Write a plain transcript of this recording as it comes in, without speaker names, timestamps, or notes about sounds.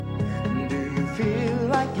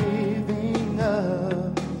like giving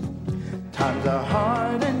up. Times are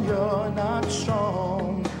hard and you're not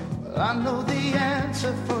strong. Well, I know the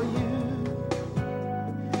answer for you,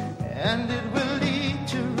 and it will lead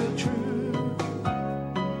to real truth.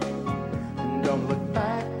 Don't look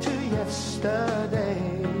back to yesterday.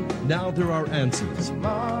 Now there are answers.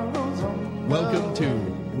 Tomorrow's on the Welcome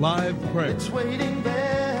to Live Prayer. It's waiting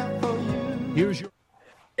there for you. Here's your...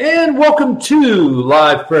 And welcome to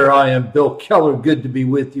Live Prayer. I am Bill Keller. Good to be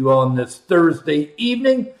with you on this Thursday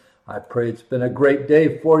evening. I pray it's been a great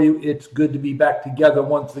day for you. It's good to be back together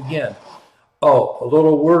once again. Oh, a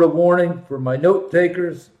little word of warning for my note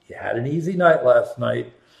takers. You had an easy night last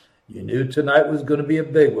night. You knew tonight was going to be a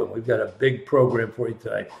big one. We've got a big program for you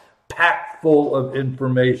tonight, packed full of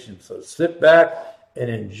information. So sit back and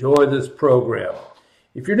enjoy this program.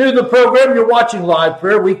 If you're new to the program, you're watching Live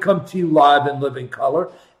Prayer. We come to you live in living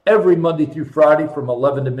color every Monday through Friday from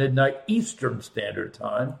 11 to midnight Eastern Standard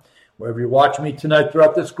Time. Wherever you're watching me tonight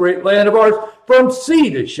throughout this great land of ours, from sea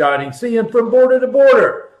to shining sea and from border to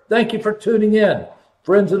border. Thank you for tuning in.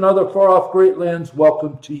 Friends in other far-off great lands,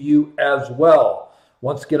 welcome to you as well.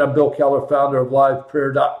 Once again, I'm Bill Keller, founder of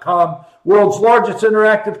Liveprayer.com, world's largest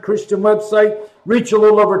interactive Christian website. Reach a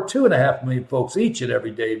little over 2.5 million folks each and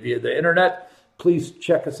every day via the internet. Please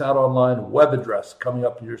check us out online. Web address coming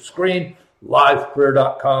up on your screen,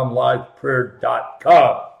 liveprayer.com,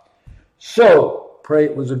 liveprayer.com. So, pray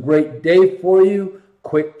it was a great day for you.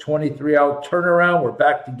 Quick 23-hour turnaround. We're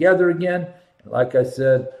back together again. And like I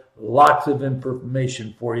said, lots of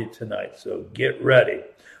information for you tonight. So get ready.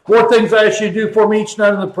 More things I ask you to do for me each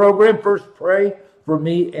night on the program. First, pray for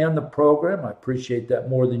me and the program. I appreciate that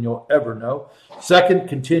more than you'll ever know. Second,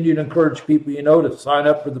 continue to encourage people you know to sign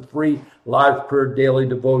up for the free Live Prayer Daily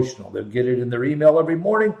Devotional. They'll get it in their email every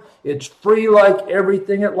morning. It's free like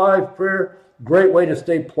everything at Live Prayer. Great way to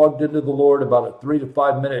stay plugged into the Lord. About a 3 to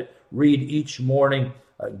 5 minute read each morning.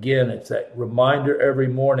 Again, it's that reminder every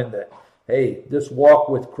morning that, hey, this walk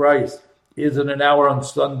with Christ isn't an hour on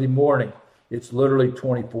Sunday morning. It's literally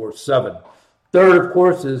 24/7. Third, of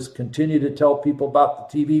course, is continue to tell people about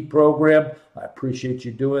the TV program. I appreciate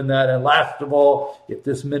you doing that. And last of all, if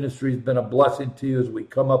this ministry has been a blessing to you as we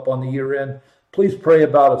come up on the year end, please pray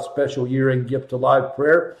about a special year-end gift to Live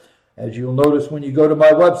Prayer. As you'll notice when you go to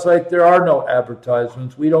my website, there are no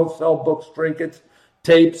advertisements. We don't sell books, trinkets,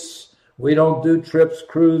 tapes. We don't do trips,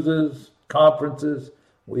 cruises, conferences.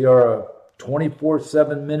 We are a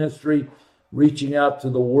 24/7 ministry reaching out to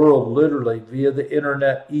the world literally via the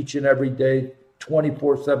internet each and every day,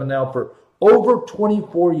 24/7 now for over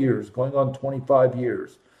 24 years, going on 25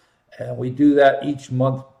 years. And we do that each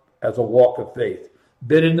month as a walk of faith.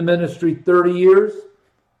 Been in the ministry 30 years.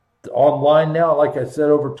 Online now, like I said,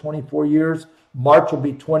 over 24 years. March will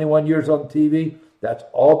be 21 years on TV. That's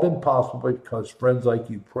all been possible because friends like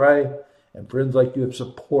you pray and friends like you have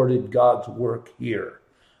supported God's work here.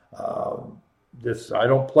 I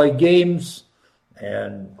don't play games,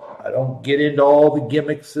 and I don't get into all the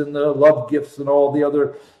gimmicks and the love gifts and all the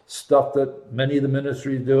other stuff that many of the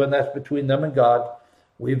ministries do, and that's between them and God.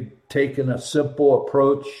 We've taken a simple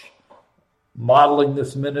approach, modeling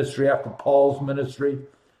this ministry after Paul's ministry,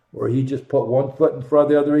 where he just put one foot in front of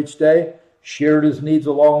the other each day, shared his needs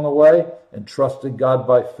along the way, and trusted God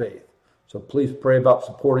by faith. So please pray about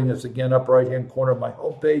supporting us. Again, upper right-hand corner of my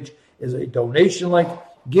homepage is a donation link.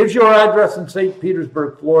 Gives you our address in St.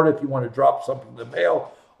 Petersburg, Florida, if you want to drop something in the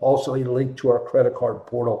mail. Also, a link to our credit card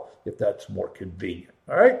portal, if that's more convenient.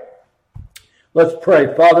 All right? Let's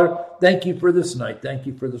pray. Father, thank you for this night. Thank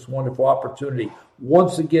you for this wonderful opportunity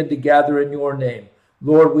once again to gather in your name.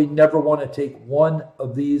 Lord, we never want to take one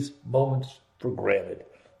of these moments for granted.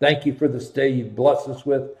 Thank you for this day you've blessed us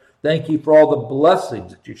with. Thank you for all the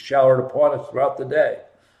blessings that you showered upon us throughout the day.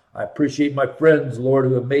 I appreciate my friends, Lord,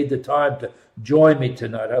 who have made the time to join me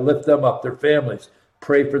tonight. I lift them up, their families,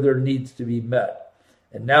 pray for their needs to be met.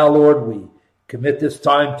 And now, Lord, we commit this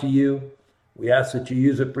time to you. We ask that you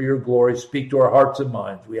use it for your glory. Speak to our hearts and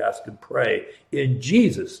minds. We ask and pray in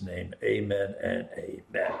Jesus' name. Amen and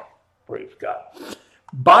amen. Praise God.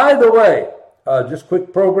 By the way, just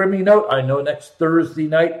quick programming note. I know next Thursday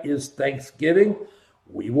night is Thanksgiving.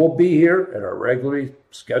 We will be here at our regularly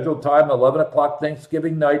scheduled time, 11 o'clock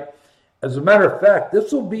Thanksgiving night. As a matter of fact,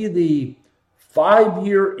 this will be the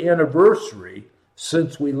 5-year anniversary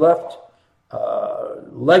since we left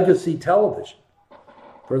Legacy Television.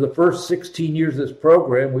 For the first 16 years of this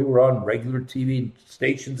program, we were on regular TV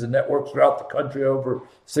stations and networks throughout the country over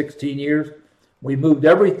 16 years. We moved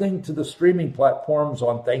everything to the streaming platforms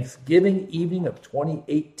on Thanksgiving evening of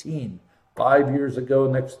 2018, 5 years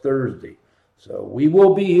ago next Thursday. So we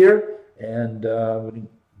will be here, and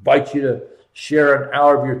invite you to share an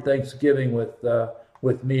hour of your Thanksgiving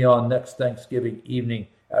with me on next Thanksgiving evening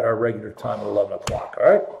at our regular time at 11 o'clock, all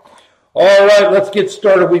right? All right, let's get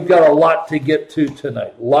started. We've got a lot to get to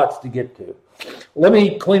tonight, lots to get to. Let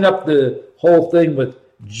me clean up the whole thing with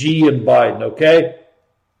G and Biden, okay?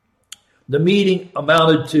 The meeting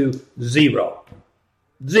amounted to zero.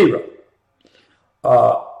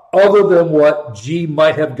 Other than what G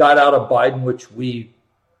might have got out of Biden, which we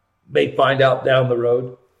may find out down the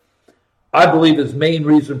road. I believe his main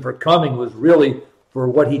reason for coming was really for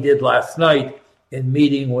what he did last night in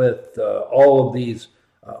meeting with all of these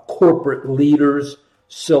corporate leaders,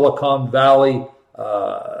 Silicon Valley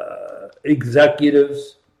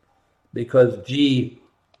executives, because G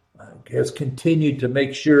has continued to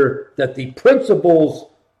make sure that the principals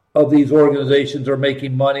of these organizations are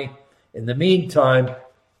making money. In the meantime,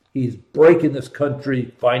 he's breaking this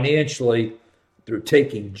country financially through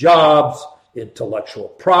taking jobs, intellectual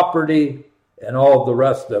property, and all of the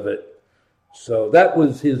rest of it. So that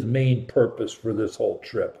was his main purpose for this whole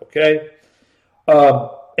trip, okay?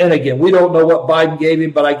 And again, we don't know what Biden gave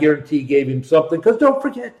him, but I guarantee he gave him something. Because don't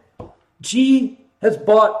forget, G has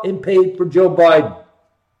bought and paid for Joe Biden.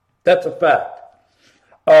 That's a fact.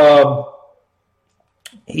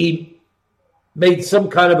 He made some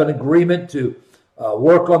kind of an agreement to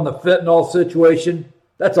work on the fentanyl situation.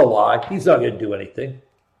 That's a lie. He's not going to do anything.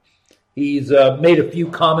 He's made a few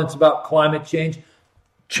comments about climate change.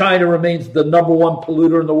 China remains the number one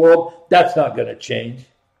polluter in the world. That's not going to change.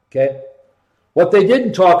 Okay? What they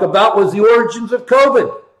didn't talk about was the origins of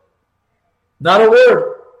COVID. Not a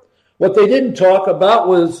word. What they didn't talk about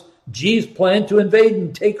was Xi's plan to invade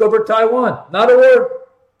and take over Taiwan. Not a word.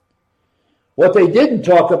 What they didn't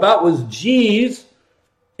talk about was Xi's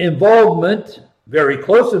involvement, very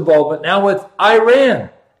close involvement now with Iran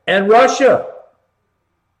and Russia.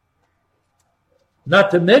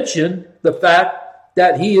 Not to mention the fact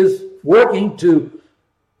that he is working to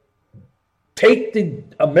take the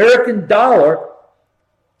American dollar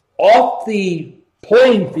off the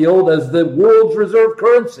playing field as the world's reserve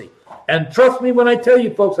currency. And trust me when I tell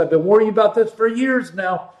you, folks, I've been worrying about this for years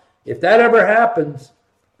now. If that ever happens,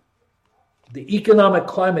 the economic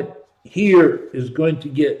climate here is going to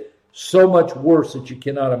get so much worse that you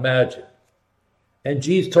cannot imagine. And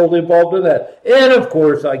G's totally involved in that. And of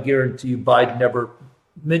course, I guarantee you Biden never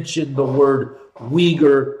mentioned the word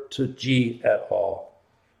Uyghur to G at all.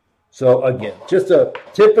 So again, just a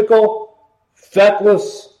typical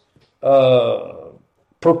feckless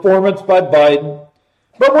performance by Biden.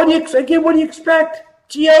 But what do you expect?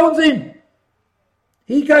 G owns him.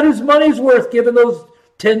 He got his money's worth giving those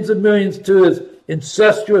tens of millions to his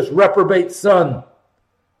incestuous reprobate son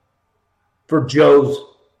for Joe's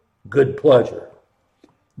good pleasure.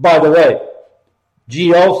 By the way,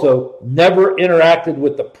 G also never interacted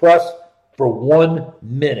with the press for 1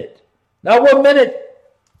 minute. Not 1 minute.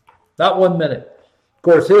 Not 1 minute. Of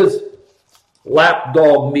course, his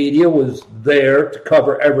lapdog media was there to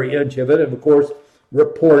cover every inch of it, and of course,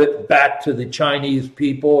 report it back to the Chinese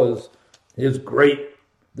people as this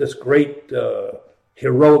great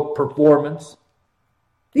heroic performance.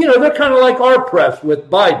 You know, they're kind of like our press with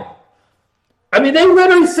Biden. I mean, they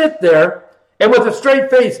literally sit there and with a straight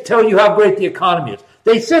face tell you how great the economy is.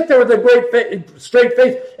 They sit there with a straight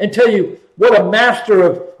face and tell you what a master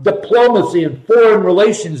of diplomacy and foreign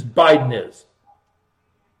relations Biden is.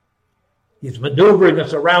 He's maneuvering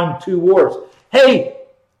us around two wars. Hey,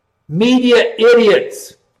 media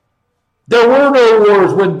idiots. There were no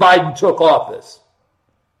wars when Biden took office.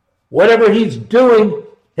 Whatever he's doing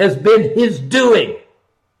has been his doing.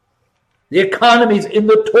 The economy's in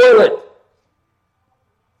the toilet.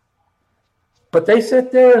 But they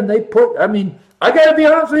sit there and they I got to be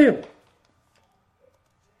honest with you.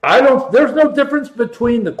 There's no difference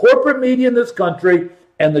between the corporate media in this country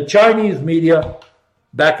and the Chinese media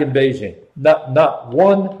back in Beijing. Not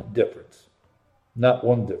one difference. Not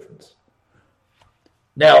one difference.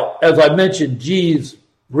 Now, as I mentioned, G's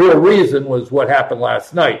real reason was what happened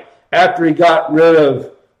last night. After he got rid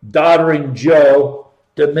of doddering Joe,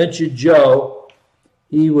 Dementia Joe,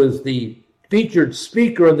 he was the featured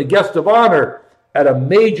speaker and the guest of honor at a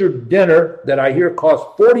major dinner that I hear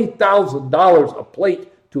cost $40,000 a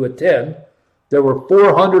plate to attend. There were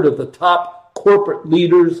 400 of the top corporate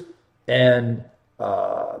leaders and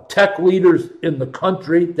tech leaders in the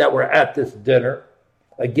country that were at this dinner.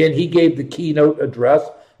 Again, he gave the keynote address,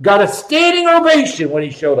 got a standing ovation when he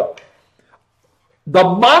showed up. The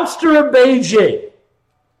monster of Beijing,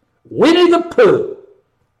 Winnie the Pooh,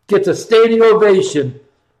 gets a standing ovation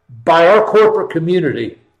by our corporate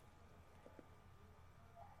community.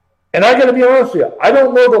 And I got to be honest with you, I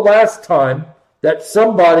don't know the last time that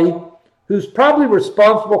somebody who's probably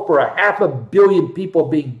responsible for 500 million people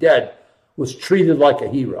being dead was treated like a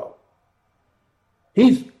hero.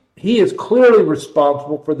 He is clearly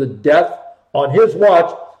responsible for the death on his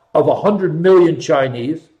watch of 100 million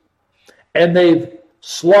Chinese, and they've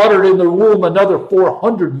slaughtered in the womb another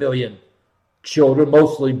 400 million children,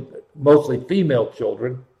 mostly female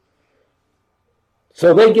children.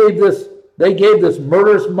 So they gave this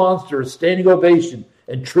murderous monster a standing ovation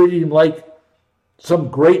and treated him like some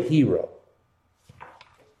great hero.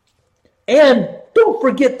 And don't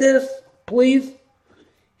forget this, please.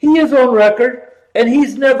 He is on record, and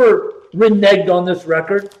he's never reneged on this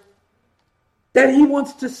record, that he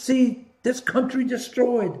wants to see this country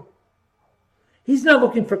destroyed. He's not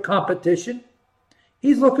looking for competition.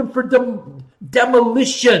 He's looking for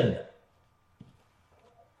demolition.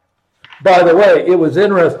 By the way, it was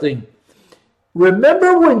interesting.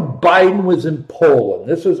 Remember when Biden was in Poland?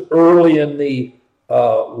 This was early in the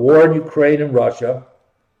war in Ukraine and Russia.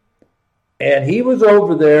 And he was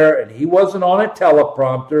over there, and he wasn't on a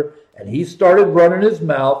teleprompter, and he started running his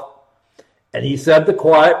mouth, and he said the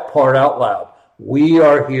quiet part out loud. We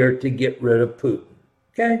are here to get rid of Putin.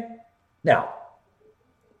 Okay? Now,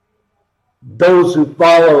 those who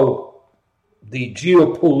follow the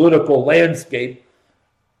geopolitical landscape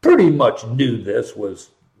pretty much knew this was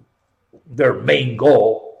their main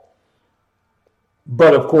goal.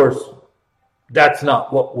 But of course, that's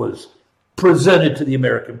not what was presented to the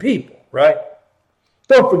American people, right?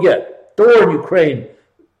 Don't forget, the war in Ukraine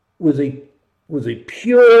was a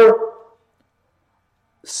pure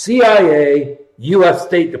CIA, U.S.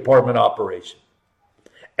 State Department operation.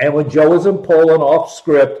 And when Joe was in Poland off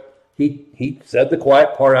script, he said the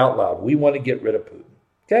quiet part out loud. We want to get rid of Putin.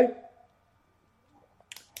 Okay?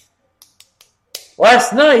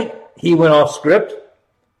 Last night, he went off script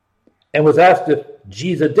and was asked if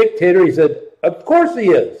Xi's a dictator. He said, of course he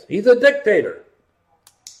is. He's a dictator.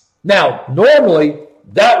 Now, normally,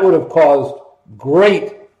 that would have caused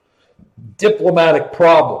great diplomatic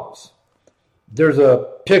problems. There's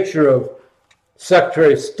a picture of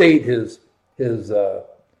Secretary of State, his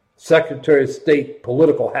Secretary of State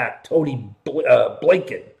political hack, Tony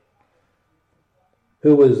Blinken,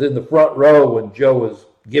 who was in the front row when Joe was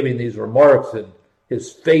giving these remarks, and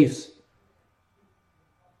his face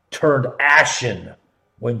turned ashen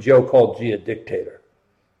when Joe called Xi a dictator.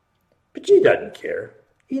 But Xi doesn't care.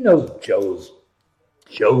 He knows Joe's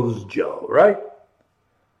Joe, right?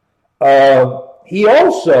 He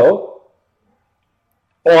also,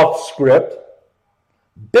 off script,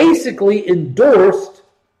 basically endorsed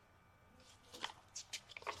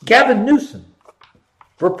Gavin Newsom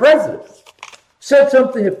for president. Said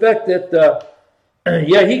something to the effect that,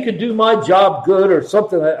 yeah, he could do my job good or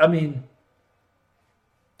something. I mean,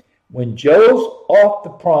 when Joe's off the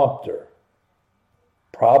prompter,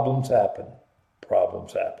 problems happen.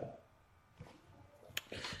 Problems happen.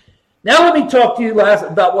 Now let me talk to you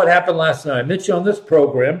about what happened last night. I mentioned on this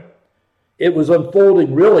program, it was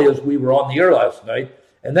unfolding really as we were on the air last night,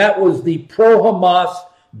 and that was the Pro-Hamas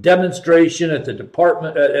demonstration at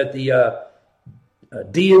the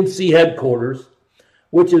DNC headquarters,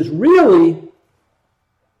 which is really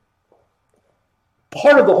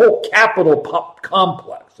part of the whole Capitol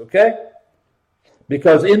complex, okay?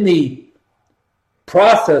 Because in the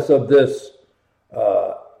process of this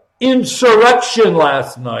insurrection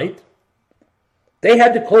last night, they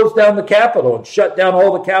had to close down the Capitol and shut down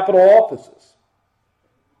all the Capitol offices.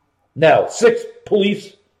 Now, 6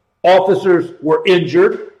 police officers were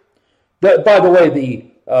injured. By the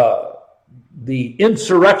way, the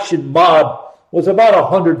insurrection mob was about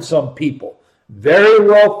 100-some people. Very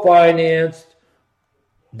well financed.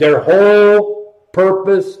 Their whole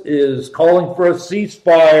purpose is calling for a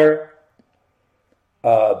ceasefire.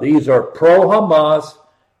 These are pro-Hamas,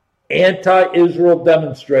 anti-Israel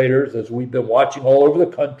demonstrators, as we've been watching all over the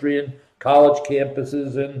country in college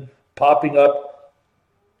campuses and popping up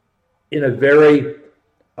in a very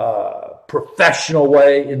professional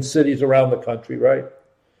way in cities around the country, right?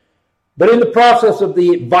 But in the process of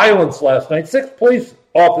the violence last night, 6 police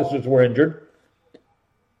officers were injured.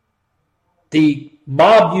 The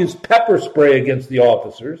mob used pepper spray against the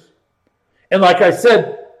officers. And like I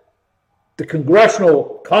said, the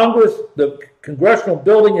congressional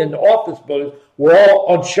building and office buildings were all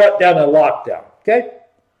on shutdown and lockdown. Okay?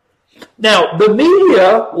 Now, the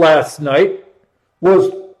media last night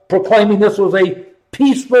was proclaiming this was a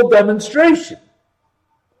peaceful demonstration.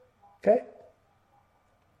 Okay?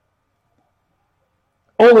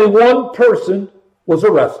 Only one person was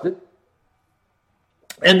arrested.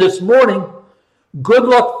 And this morning, good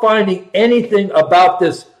luck finding anything about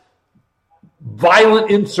this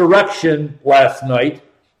violent insurrection last night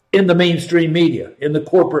in the mainstream media, in the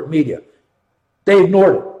corporate media. They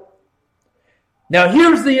ignored it. Now,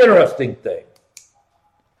 here's the interesting thing.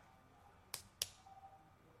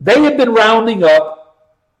 They have been rounding up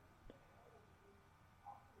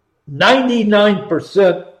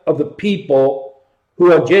 99% of the people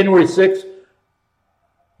who on January 6th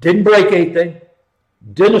didn't break anything,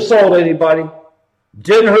 didn't assault anybody,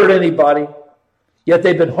 didn't hurt anybody, yet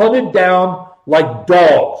they've been hunted down like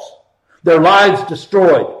dogs, their lives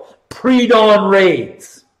destroyed, pre-dawn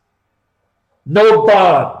raids, no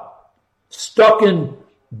bond, stuck in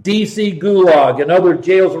D.C. gulag and other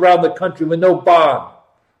jails around the country with no bond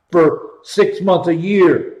for 6 months, a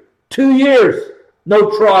year, 2 years, no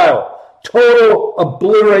trial, total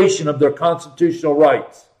obliteration of their constitutional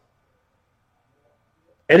rights.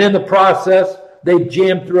 And in the process, they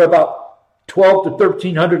jammed through about 12 to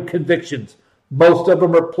 1,300 convictions. Most of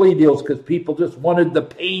them are plea deals because people just wanted the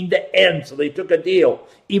pain to end, so they took a deal,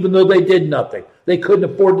 even though they did nothing. They couldn't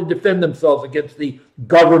afford to defend themselves against the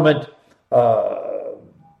government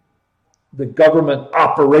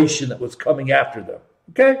operation that was coming after them.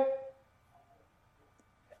 Okay?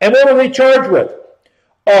 And what are they charged with?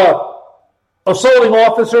 Assaulting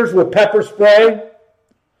officers with pepper spray,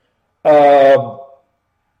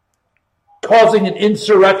 causing an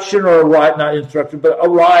insurrection or a riot, not insurrection, but a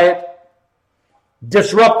riot,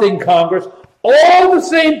 disrupting Congress, all the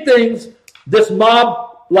same things this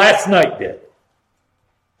mob last night did.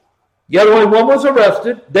 Yet only one was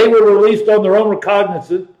arrested. They were released on their own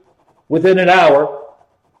recognizance within an hour.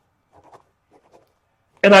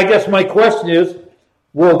 And I guess my question is,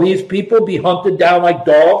 will these people be hunted down like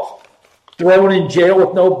dogs, thrown in jail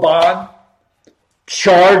with no bond,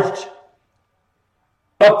 charged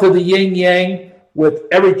up to the yin-yang with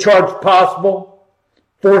every charge possible,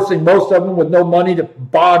 forcing most of them with no money to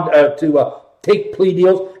bond, to take plea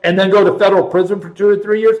deals, and then go to federal prison for 2 or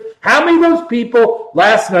 3 years? How many of those people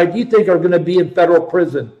last night do you think are going to be in federal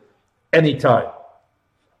prison anytime?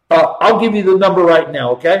 I'll give you the number right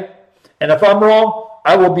now, okay? And if I'm wrong,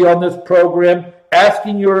 I will be on this program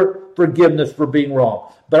asking your forgiveness for being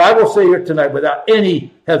wrong. But I will say here tonight without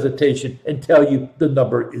any hesitation and tell you the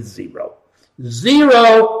number is 0.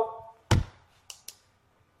 0.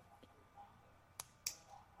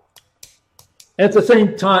 At the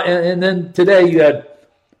same time, and then today you had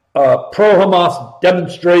pro-Hamas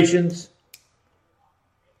demonstrations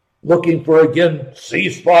looking for, again,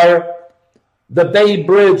 ceasefire. The Bay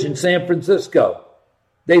Bridge in San Francisco,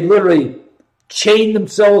 they literally chained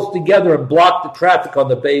themselves together and blocked the traffic on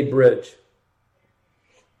the Bay Bridge.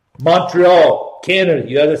 Montreal, Canada,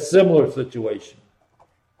 you had a similar situation.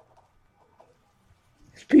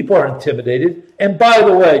 These people are intimidated. And by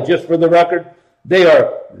the way, just for the record, they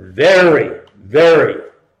are very, very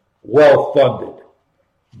well funded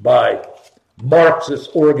by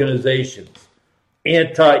Marxist organizations,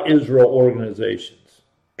 anti-Israel organizations.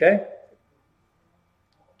 Okay?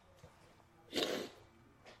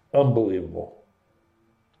 Unbelievable.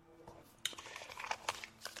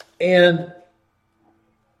 And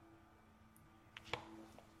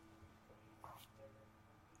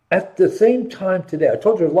at the same time today, I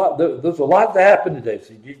told you there's a lot that happened today.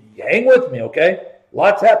 So you hang with me, okay?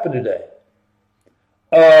 Lots happened today.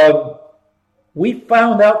 We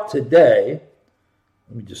found out today,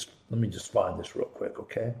 let me just find this real quick,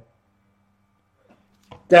 okay?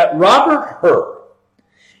 That Robert Hur,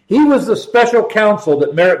 he was the special counsel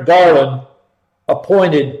that Merrick Garland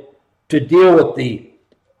appointed to deal with the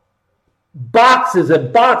boxes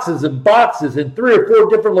and boxes and boxes in 3 or 4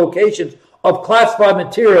 different locations of classified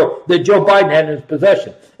material that Joe Biden had in his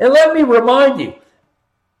possession. And let me remind you,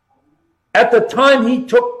 at the time he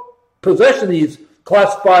took possession of these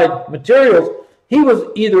classified materials, he was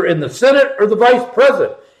either in the Senate or the vice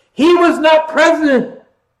president. He was not president.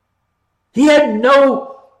 He had no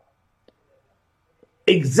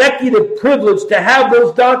executive privilege to have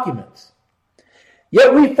those documents.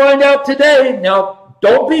 Yet we find out today, now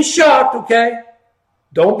don't be shocked, okay?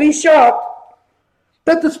 Don't be shocked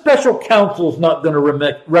that the special counsel is not going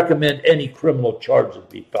to recommend any criminal charges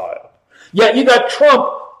be filed. Yet you got Trump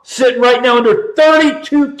sitting right now under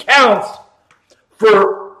 32 counts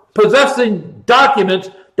for possessing documents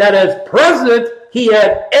that as president he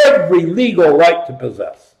had every legal right to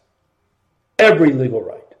possess. Every legal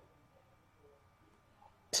right.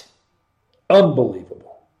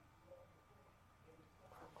 Unbelievable.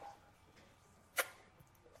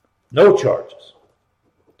 No charges.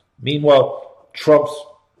 Meanwhile, Trump's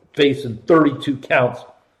facing 32 counts,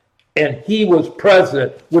 and he was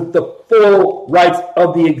president with the full rights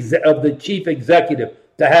of the chief executive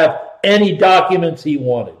to have any documents he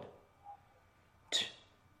wanted.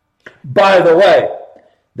 By the way,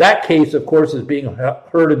 that case, of course, is being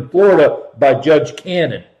heard in Florida by Judge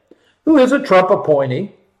Cannon, who is a Trump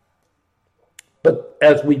appointee. But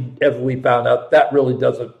as we found out, that really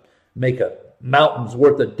doesn't make a mountain's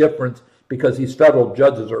worth of difference because these federal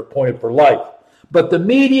judges are appointed for life. But the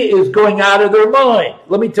media is going out of their mind.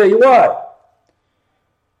 Let me tell you why.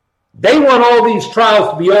 They want all these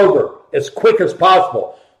trials to be over as quick as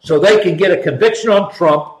possible so they can get a conviction on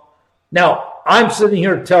Trump. Now, I'm sitting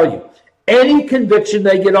here to tell you, any conviction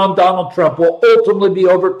they get on Donald Trump will ultimately be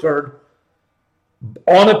overturned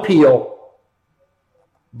on appeal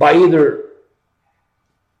by either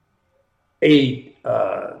a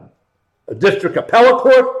district appellate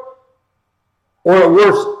court or at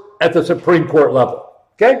worst at the Supreme Court level.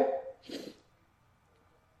 Okay?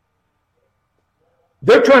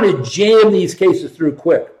 They're trying to jam these cases through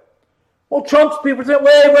quick. Well, Trump's people say,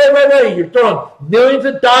 wait. You're throwing millions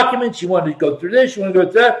of documents. You want to go through this. You want to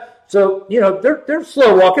go through that. So, they're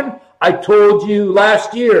slow walking. I told you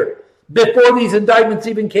last year, before these indictments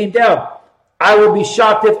even came down, I would be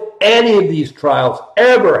shocked if any of these trials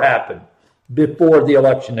ever happened before the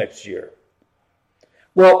election next year.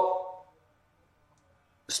 Well,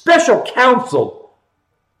 special counsel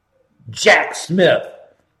Jack Smith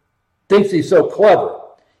thinks he's so clever.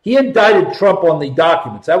 He indicted Trump on the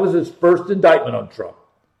documents. That was his first indictment on Trump.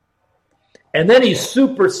 And then he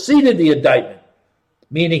superseded the indictment,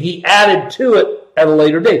 meaning he added to it at a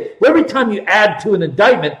later date. Well, every time you add to an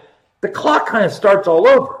indictment, the clock kind of starts all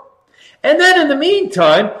over. And then in the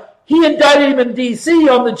meantime, he indicted him in D.C.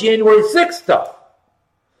 on the January 6th stuff.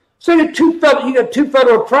 So you got two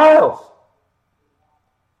federal trials.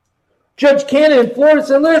 Judge Cannon in Florida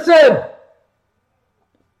said, listen,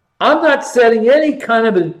 I'm not setting any kind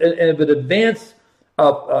of an advance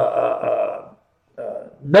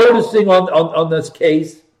noticing on this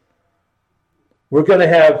case. We're going to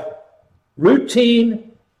have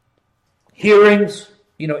routine hearings,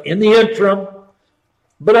 in the interim.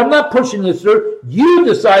 But I'm not pushing this through. You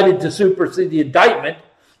decided to supersede the indictment.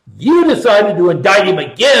 You decided to indict him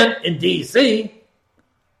again in D.C.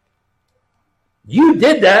 You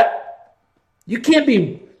did that. You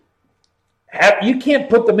can't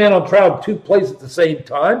put the man on trial in two places at the same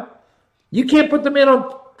time. You can't put the man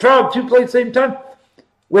on trial in two places at the same time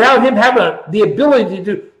without him having the ability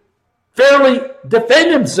to fairly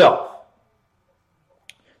defend himself.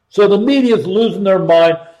 So the media is losing their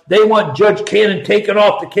mind. They want Judge Cannon taken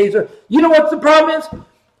off the case. You know what the problem is?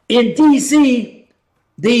 In D.C.,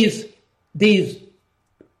 these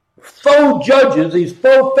faux judges, these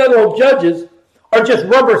faux federal judges, are just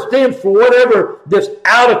rubber stamps for whatever this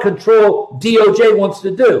out-of-control DOJ wants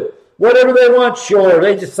to do. Whatever they want, sure,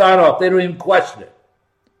 they just sign off. They don't even question it.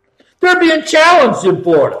 They're being challenged in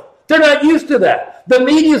Florida. They're not used to that. The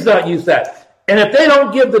media's not used to that. And if they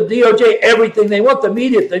don't give the DOJ everything they want, the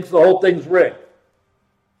media thinks the whole thing's rigged.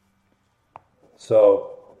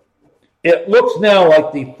 So it looks now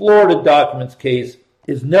like the Florida documents case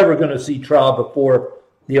is never going to see trial before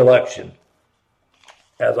the election,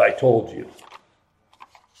 as I told you.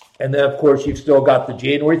 And then, of course, you've still got the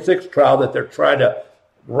January 6th trial that they're trying to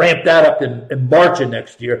ramp that up in March of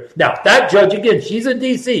next year. Now, that judge, again, she's in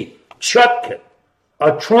D.C., Chutkin,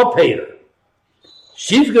 a Trump hater.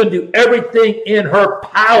 She's going to do everything in her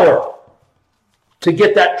power to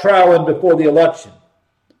get that trial in before the election.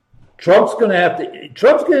 Trump's going to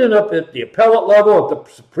end up at the appellate level, at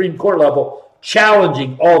the Supreme Court level,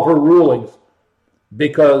 challenging all of her rulings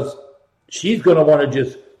because she's going to want to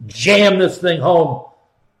just jam this thing home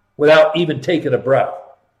without even taking a breath.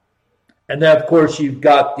 And then, of course, you've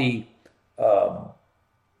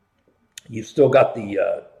still got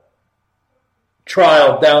the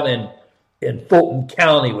trial down in Fulton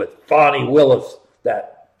County with Fonnie Willis,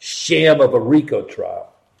 that sham of a RICO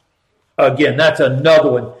trial. Again, that's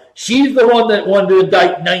another one. She's the one that wanted to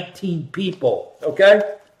indict 19 people, okay?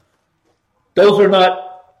 Those are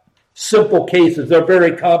not simple cases. They're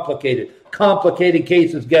very complicated. Complicated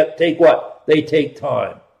cases take what? They take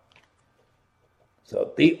time.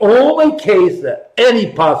 So the only case that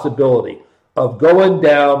any possibility of going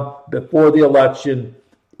down before the election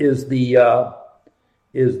is the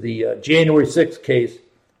January 6th case.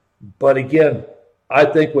 But again, I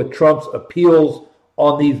think with Trump's appeals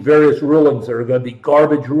on these various rulings that are going to be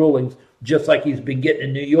garbage rulings, just like he's been getting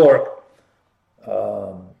in New York,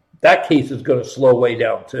 that case is going to slow way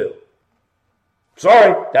down too.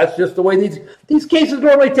 Sorry, that's just the way these cases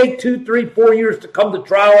normally take 2, 3, 4 years to come to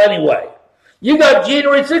trial anyway. You got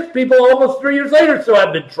January 6th people almost 3 years later still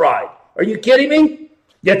haven't been tried. Are you kidding me?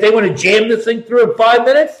 Yet they want to jam this thing through in 5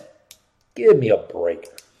 minutes? Give me a break.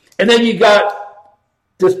 And then you got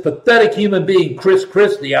this pathetic human being, Chris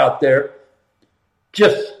Christie, out there,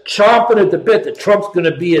 just chomping at the bit that Trump's going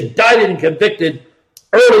to be indicted and convicted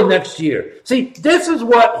early next year. See, this is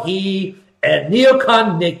what he and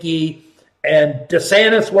neocon Nikki and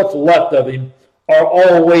DeSantis, what's left of him, are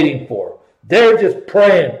all waiting for. They're just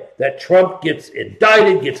praying that Trump gets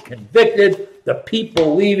indicted, gets convicted, the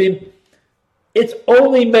people leave him. It's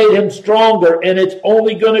only made him stronger, and it's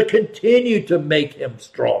only going to continue to make him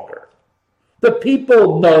stronger. The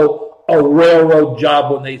people know a railroad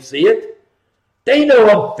job when they see it. They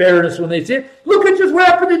know unfairness when they see it. Look at just what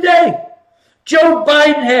happened today. Joe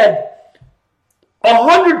Biden had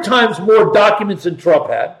 100 times more documents than Trump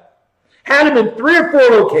had him in 3 or 4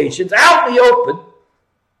 locations, out in the open.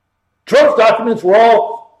 Trump's documents were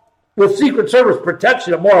all with Secret Service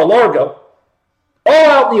protection at Mar-a-Lago, all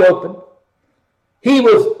out in the open. He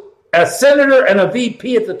was a senator and a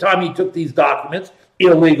VP at the time he took these documents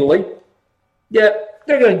illegally. Yet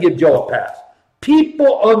they're going to give Joe a pass.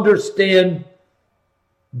 People understand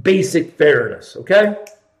basic fairness, okay?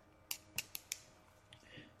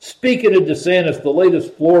 Speaking of DeSantis, the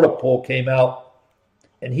latest Florida poll came out,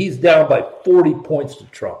 and he's down by 40 points to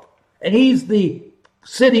Trump. And he's the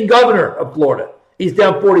sitting governor of Florida. He's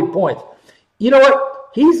down 40 points. You know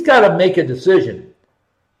what? He's got to make a decision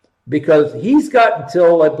because he's got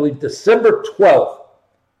until, I believe, December 12th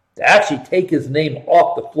to actually take his name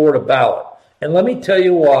off the Florida ballot. And let me tell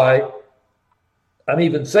you why I'm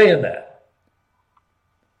even saying that.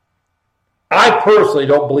 I personally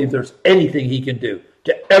don't believe there's anything he can do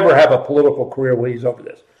to ever have a political career when he's over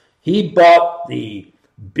this. He bought the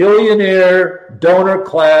billionaire donor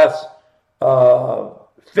class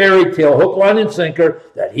fairy tale, hook, line, and sinker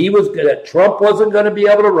that Trump wasn't going to be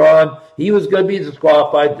able to run. He was going to be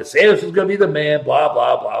disqualified. DeSantis was going to be the man. Blah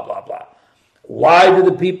blah blah blah blah. Lied to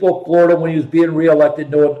the people of Florida when he was being reelected,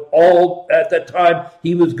 knowing all at that time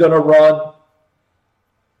he was going to run.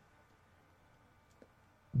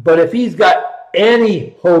 But if he's got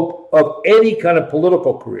any hope of any kind of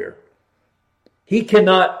political career, he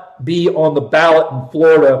cannot be on the ballot in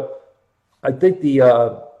Florida. I think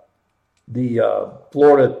the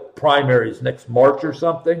Florida primaries next March or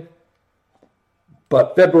something.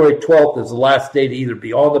 But February 12th is the last day to either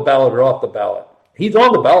be on the ballot or off the ballot. He's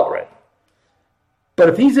on the ballot right now. But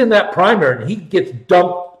if he's in that primary and he gets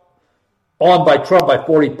dumped on by Trump by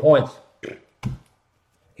 40 points,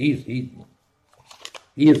 he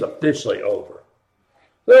is officially over.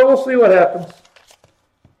 So we'll see what happens.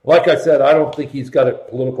 Like I said, I don't think he's got a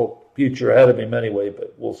political future ahead of him anyway,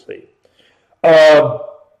 but we'll see. By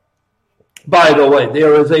the way,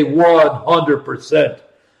 there is a 100%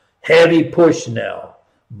 heavy push now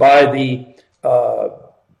by the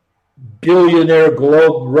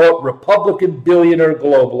Republican billionaire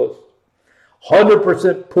globalists.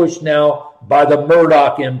 100% push now by the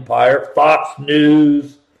Murdoch empire, Fox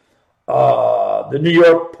News, the New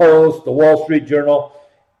York Post, the Wall Street Journal,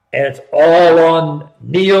 and it's all on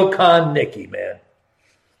neocon Nikki, man.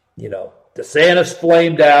 You know, DeSantis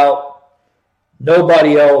flamed out.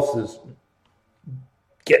 Nobody else is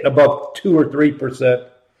getting above 2 or 3%.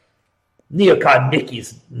 Neocon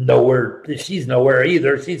Nikki's nowhere. She's nowhere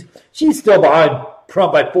either. She's still behind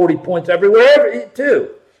Trump by 40 points everywhere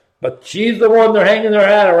too. But she's the one they're hanging their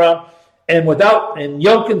hat around. And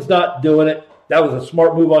Youngkin's not doing it. That was a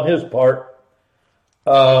smart move on his part.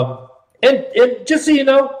 And just so you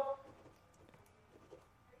know,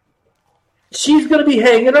 she's going to be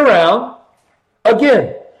hanging around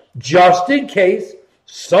again, just in case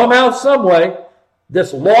somehow, some way,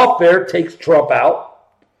 this lawfare takes Trump out.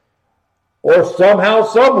 Or somehow,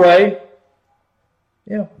 some way,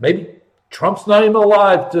 maybe Trump's not even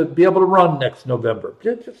alive to be able to run next November.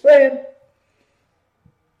 Just saying.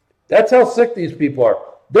 That's how sick these people are.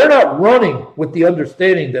 They're not running with the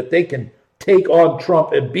understanding that they can take on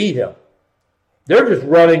Trump and beat him. They're just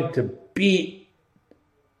running to be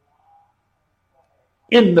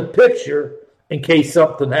in the picture in case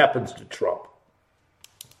something happens to Trump.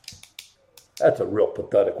 That's a real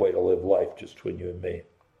pathetic way to live life, just between you and me.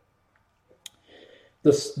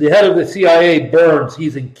 The head of the CIA, Burns,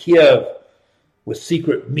 he's in Kiev with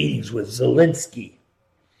secret meetings with Zelensky.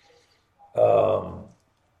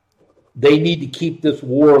 They need to keep this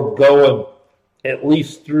war going at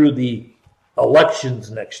least through the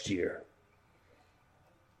elections next year.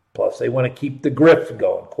 Plus, they want to keep the grift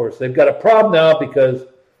going. Of course, they've got a problem now because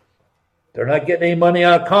they're not getting any money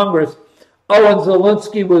out of Congress. Oh, and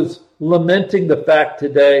Zelensky was lamenting the fact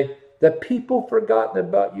today that people forgotten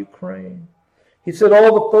about Ukraine. He said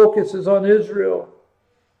all the focus is on Israel,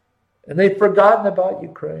 and they've forgotten about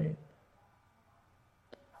Ukraine.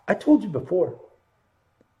 I told you before,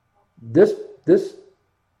 this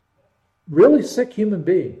really sick human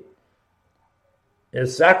being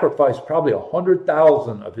has sacrificed probably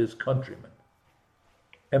 100,000 of his countrymen.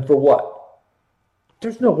 And for what?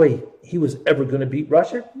 There's no way he was ever going to beat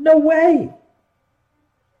Russia. No way.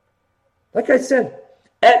 Like I said,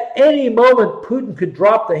 at any moment, Putin could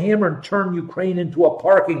drop the hammer and turn Ukraine into a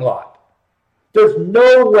parking lot. There's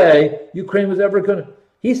no way Ukraine was ever going to.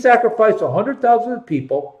 He sacrificed 100,000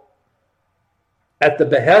 people at the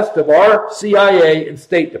behest of our CIA and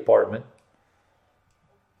State Department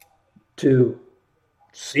to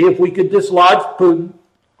see if we could dislodge Putin.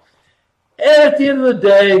 And at the end of the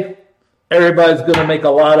day, everybody's going to make a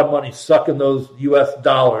lot of money sucking those U.S.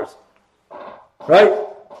 dollars. Right?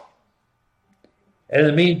 And in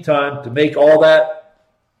the meantime, to make all that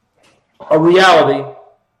a reality,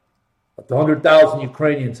 the 100,000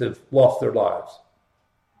 Ukrainians have lost their lives.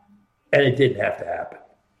 And it didn't have to happen.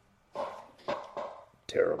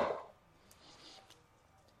 Terrible.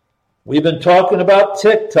 We've been talking about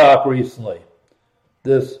Tik Tok recently.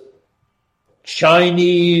 This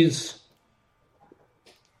Chinese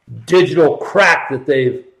digital crack that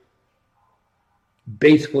they've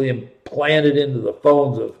basically implanted into the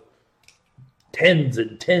phones of tens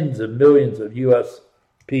and tens of millions of U.S.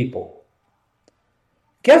 people.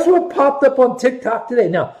 Guess what popped up on TikTok today?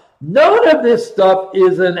 Now, none of this stuff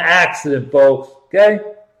is an accident, folks, okay?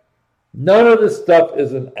 None of this stuff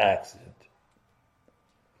is an accident.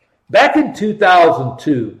 Back in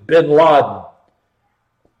 2002, Bin Laden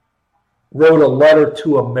wrote a letter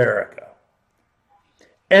to America.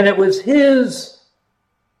 And it was his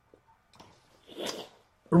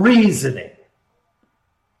reasoning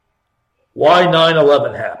why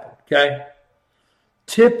 9/11 happened, okay?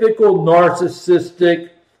 Typical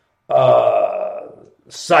narcissistic,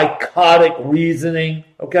 psychotic reasoning,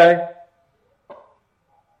 okay?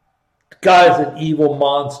 The guy's an evil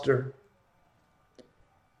monster.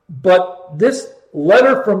 But this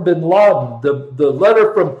letter from Bin Laden, the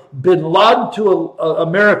letter from Bin Laden to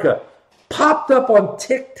America, popped up on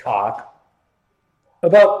TikTok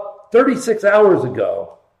about 36 hours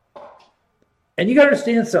ago. And you got to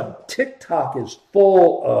understand something. TikTok is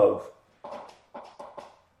full of,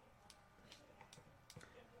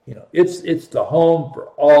 it's the home for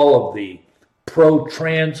all of the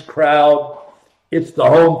pro-trans crowd. It's the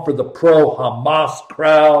home for the pro-Hamas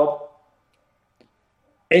crowd.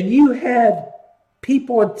 And you had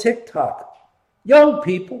people on TikTok, young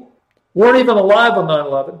people, weren't even alive on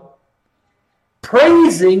 9/11,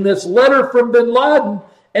 praising this letter from Bin Laden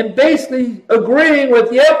and basically agreeing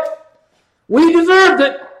with, yep, we deserved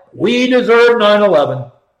it. We deserved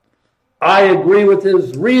 9/11. I agree with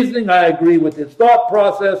his reasoning. I agree with his thought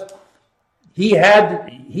process. He had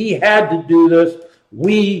to do this.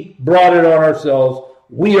 We brought it on ourselves.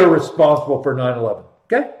 We are responsible for 9/11.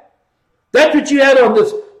 Okay? That's what you had on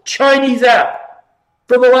this Chinese app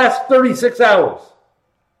for the last 36 hours.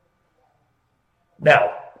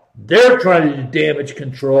 Now, they're trying to do damage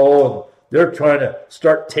control and they're trying to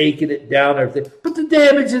start taking it down and everything. But the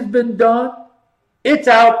damage has been done. It's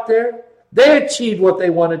out there. They achieved what they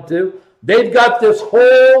wanted to. They've got this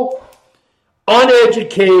whole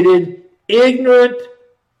uneducated, ignorant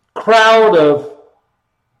crowd of,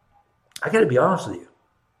 I got to be honest with you,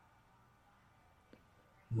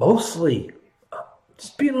 mostly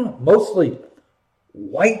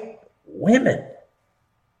white women.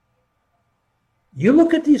 You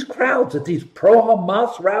look at these crowds, at these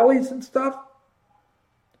pro-Hamas rallies and stuff,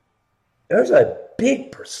 there's a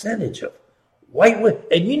big percentage of white women.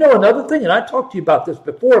 And you know another thing, and I talked to you about this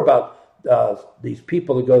before, about these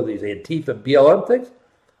people that go to these Antifa and BLM things.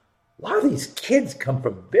 A lot of these kids come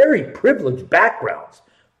from very privileged backgrounds.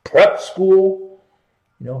 Prep school,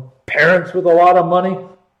 parents with a lot of money,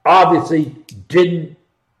 obviously didn't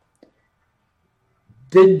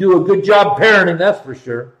do a good job parenting, that's for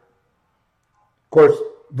sure. Of course,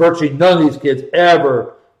 virtually none of these kids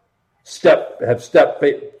ever have stepped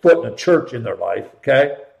foot in a church in their life,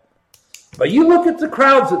 okay? But you look at the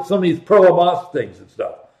crowds at some of these pro-Hamas things and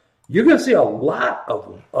stuff, you're going to see a lot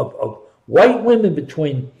of white women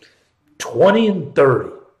between 20 and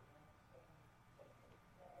 30.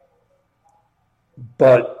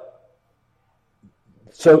 But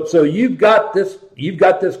so you've got this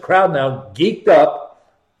crowd now geeked up,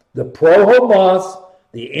 the pro-Hamas,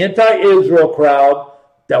 the anti-Israel crowd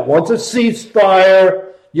that wants a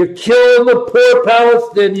ceasefire. You're killing the poor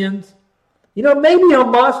Palestinians. Maybe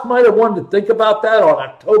Hamas might have wanted to think about that on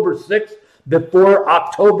October 6th before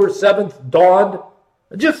October 7th dawned.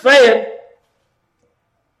 Just saying.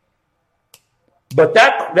 But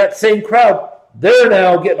that same crowd, they're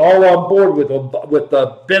now getting all on board with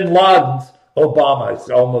the Bin Laden's, Obama,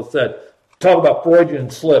 I almost said. Talk about Freudian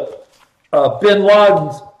slip. bin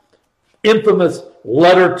Laden's infamous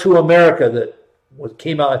letter to America that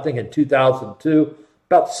came out, I think, in 2002,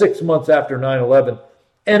 about 6 months after 9/11.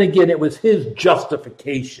 And again, it was his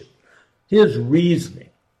justification, his reasoning,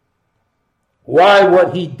 why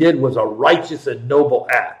what he did was a righteous and noble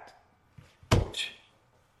act.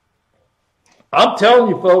 I'm telling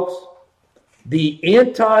you, folks, the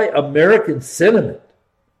anti-American sentiment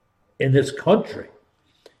in this country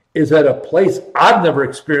is at a place I've never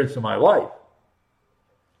experienced in my life.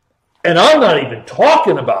 And I'm not even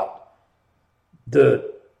talking about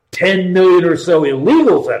the 10 million or so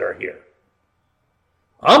illegals that are here.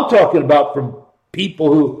 I'm talking about from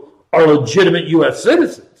people who are legitimate U.S.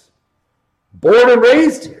 citizens, born and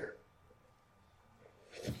raised here.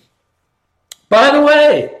 By the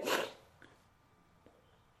way,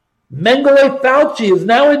 Mengele Fauci is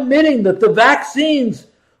now admitting that the vaccines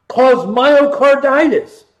cause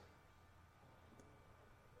myocarditis.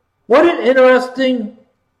 What an interesting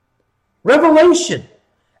revelation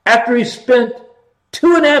after he spent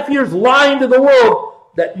 2.5 years lying to the world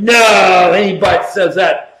that no, anybody that says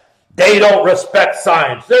that, they don't respect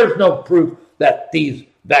science. There's no proof that these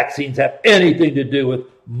vaccines have anything to do with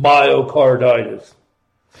myocarditis.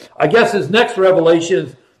 I guess his next revelation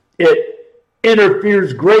is it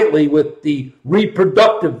interferes greatly with the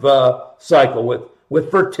reproductive cycle,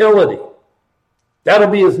 with fertility. That'll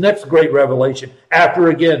be his next great revelation after,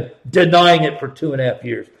 again, denying it for 2.5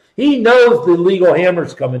 years. He knows the legal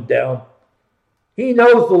hammer's coming down. He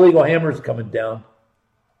knows the legal hammer's coming down.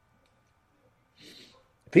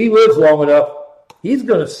 If he lives long enough, he's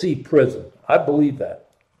going to see prison. I believe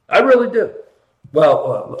that. I really do.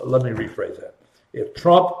 Well, let me rephrase that. If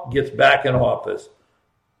Trump gets back in office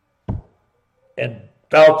and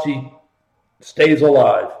Fauci stays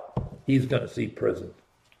alive, he's going to see prison.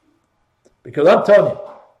 Because I'm telling you,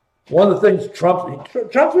 one of the things Trump's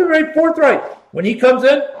been very forthright. When he comes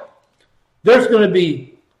in, there's going to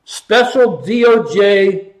be special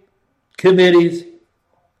DOJ committees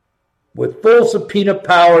with full subpoena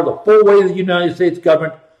power, the full weight of the United States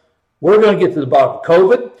government. We're going to get to the bottom of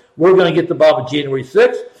COVID. We're going to get to the bottom of January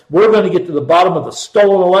 6th. We're going to get to the bottom of the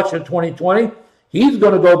stolen election of 2020. He's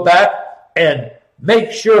going to go back and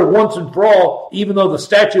make sure once and for all, even though the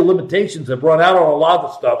statute of limitations have run out on a lot of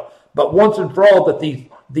the stuff, but once and for all that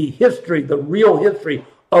the history, the real history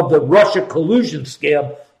of the Russia collusion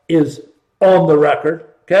scam is on the record,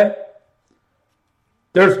 okay?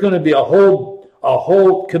 There's going to be a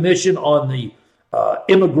whole commission on the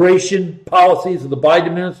immigration policies of the Biden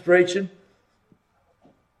administration.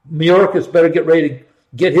 Mayorkas better get ready to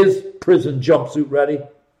get his prison jumpsuit ready.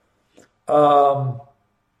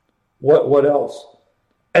 What else?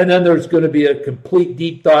 And then there's going to be a complete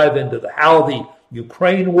deep dive into how the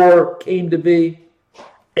Ukraine war came to be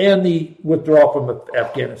and the withdrawal from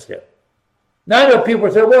Afghanistan. Now I know people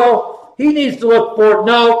are saying, well, he needs to look for it.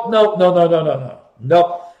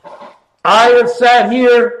 No. I have sat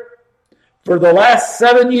here for the last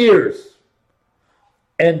 7 years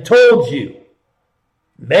and told you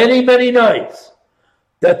many, many nights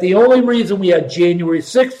that the only reason we had January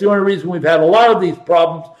 6th, the only reason we've had a lot of these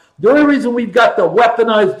problems, the only reason we've got the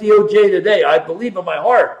weaponized DOJ today, I believe in my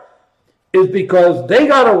heart, is because they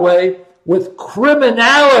got away with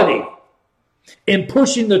criminality in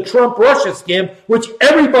pushing the Trump-Russia scam, which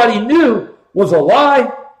everybody knew was a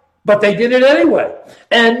lie, but they did it anyway.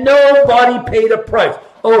 And nobody paid a price.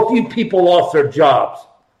 Oh, a few people lost their jobs.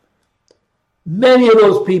 Many of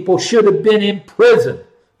those people should have been in prison,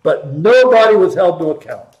 but nobody was held to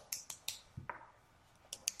account.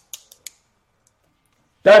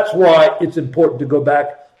 That's why it's important to go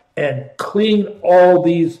back and clean all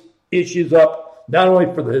these issues up, not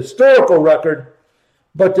only for the historical record,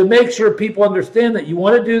 but to make sure people understand that you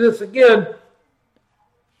want to do this again,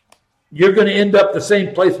 you're going to end up the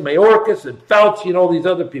same place Mayorkas and Fauci and all these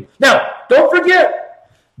other people. Now, don't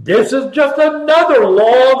forget, this is just another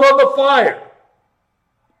log on the fire.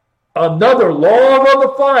 Another log on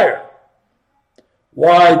the fire.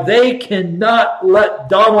 Why they cannot let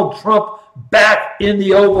Donald Trump back in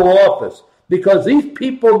the Oval Office. Because these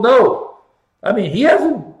people know. I mean, he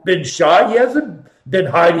hasn't been shy. He hasn't been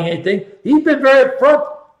hiding anything. He's been very upfront.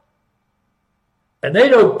 And they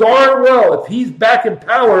know darn well if he's back in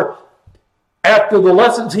power after the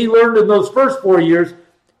lessons he learned in those first 4 years,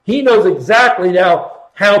 he knows exactly now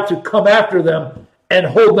how to come after them and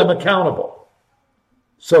hold them accountable.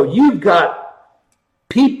 So you've got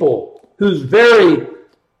people whose very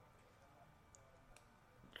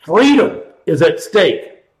freedom is at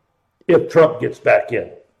stake if Trump gets back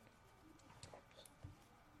in.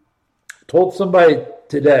 I told somebody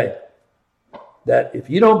today that if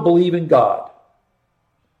you don't believe in God,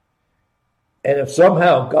 And if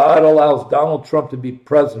somehow God allows Donald Trump to be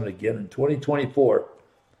president again in 2024,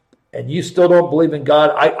 and you still don't believe in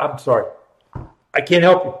God, I'm sorry. I can't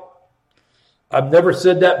help you. I've never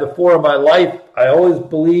said that before in my life. I always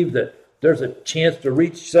believe that there's a chance to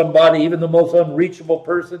reach somebody, even the most unreachable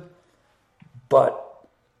person. But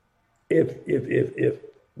if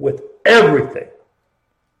with everything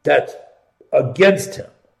that's against him,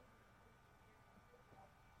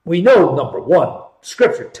 we know, number one,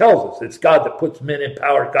 Scripture tells us it's God that puts men in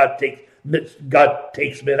power. God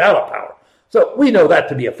takes men out of power. So we know that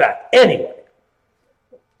to be a fact anyway.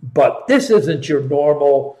 But this isn't your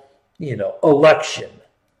normal, election.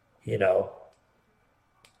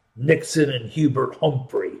 Nixon and Hubert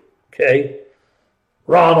Humphrey, okay?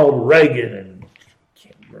 Ronald Reagan and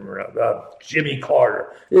can't remember, Jimmy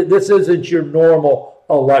Carter. This isn't your normal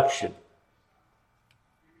election.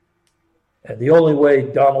 And the only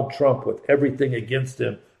way Donald Trump, with everything against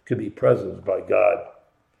him, could be president is by God.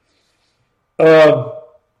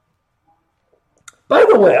 By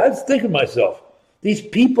the way, I was thinking to myself, these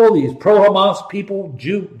people, these pro-Hamas people,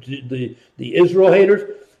 the Israel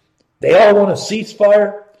haters, they all want a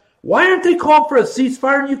ceasefire. Why aren't they calling for a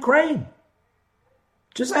ceasefire in Ukraine?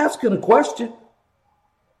 Just asking a question.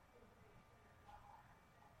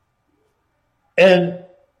 And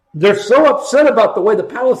they're so upset about the way the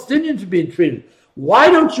Palestinians are being treated.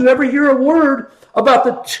 Why don't you ever hear a word about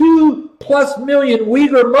the 2+ million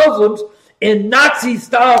Uyghur Muslims in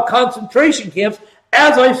Nazi-style concentration camps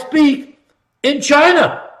as I speak in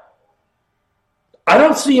China? I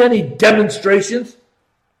don't see any demonstrations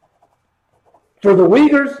for the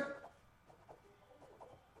Uyghurs.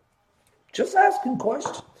 Just asking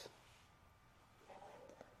questions.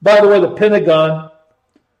 By the way, the Pentagon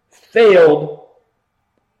failed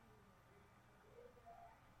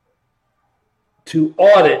to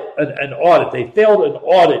audit an audit. They failed an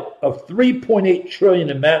audit of $3.8 trillion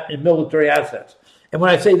in military assets. And when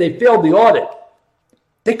I say they failed the audit,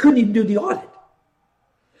 they couldn't even do the audit.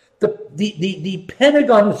 The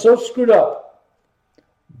Pentagon is so screwed up.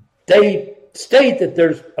 They state that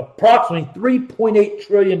there's approximately $3.8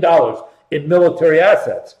 trillion in military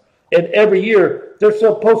assets. And every year, there's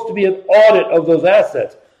supposed to be an audit of those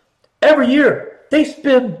assets. Every year, they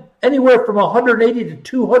spend anywhere from $180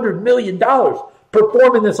 to $200 million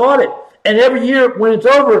performing this audit. And every year, when it's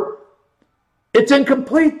over, it's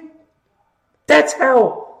incomplete. That's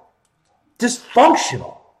how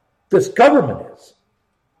dysfunctional this government is.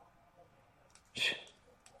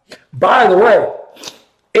 By the way,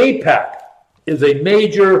 AIPAC is a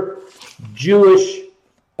major Jewish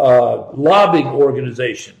lobbying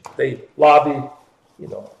organization. They lobby,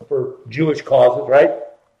 for Jewish causes, right?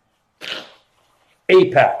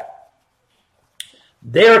 AIPAC.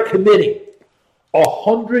 They're committing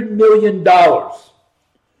 $100 million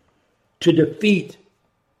to defeat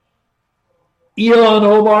Ilhan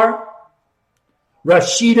Omar,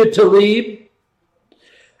 Rashida Tlaib,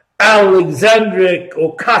 Alexandria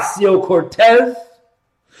Ocasio-Cortez,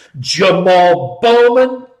 Jamal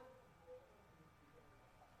Bowman,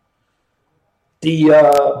 the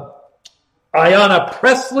Ayanna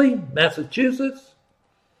Pressley, Massachusetts,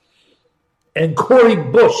 and Cori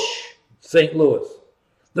Bush, St. Louis.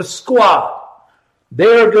 The squad.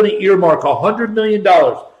 They're going to earmark $100 million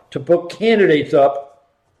to put candidates up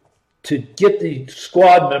to get the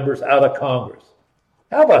squad members out of Congress.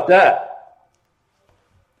 How about that?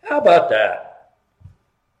 How about that?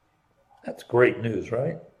 That's great news,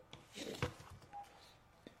 right?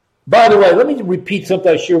 By the way, let me repeat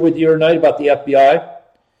something I shared with you tonight about the FBI.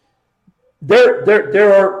 There's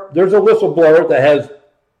a whistleblower that has,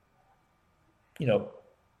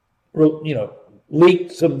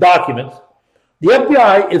 leaked some documents. The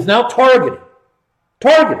FBI is now targeting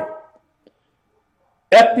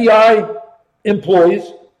FBI employees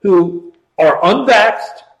who are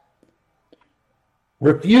unvaxxed,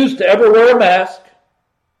 refuse to ever wear a mask,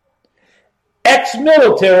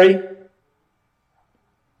 ex-military,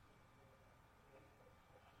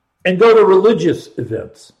 and go to religious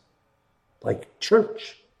events like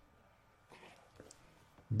church.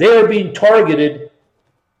 They're being targeted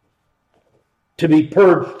to be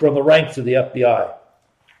purged from the ranks of the FBI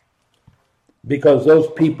because those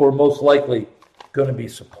people are most likely going to be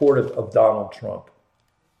supportive of Donald Trump.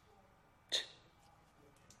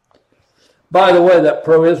 By the way, that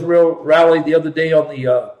pro-Israel rally the other day on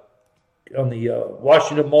the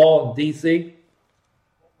Washington Mall in D.C.,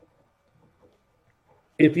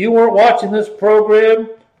 if you weren't watching this program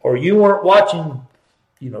or you weren't watching,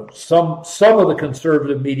 some of the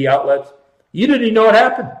conservative media outlets, you didn't even know what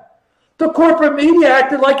happened. The corporate media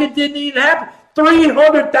acted like it didn't even happen.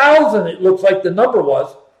 300,000, it looks like the number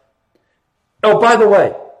was, Oh, by the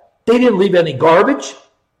way, they didn't leave any garbage.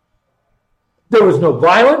 There was no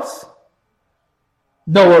violence,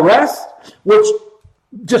 no arrest, which,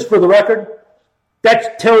 just for the record,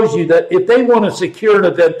 that tells you that if they want to secure an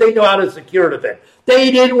event, they know how to secure an event.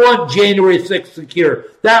 They didn't want January 6th secure.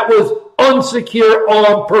 That was unsecure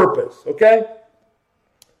on purpose, okay?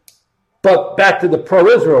 But back to the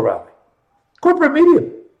pro-Israel rally. Corporate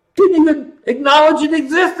media didn't even acknowledge it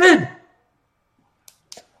existed.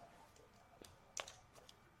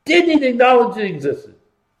 Didn't even acknowledge it existed.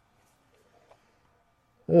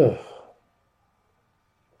 Ugh.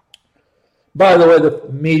 By the way, the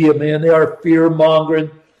media, man, they are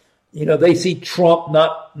fear-mongering. You know, they see Trump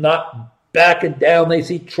not backing down. They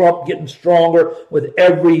see Trump getting stronger with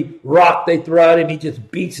every rock they throw at him. He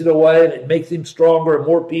just beats it away, and it makes him stronger, and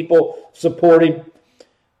more people support him.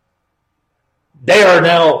 They are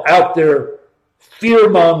now out there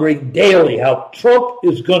fear-mongering daily how Trump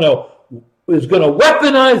is going to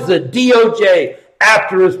weaponize the DOJ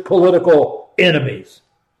after his political enemies.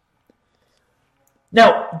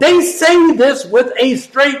 Now, they say this with a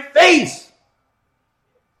straight face.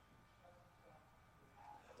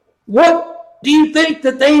 What do you think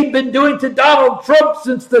that they've been doing to Donald Trump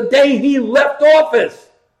since the day he left office?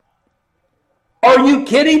 Are you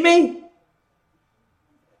kidding me?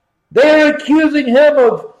 They're accusing him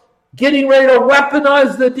of getting ready to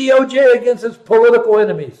weaponize the DOJ against his political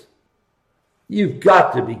enemies. You've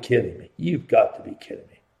got to be kidding me. You've got to be kidding me.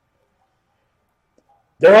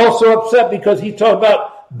 They're also upset because he's talking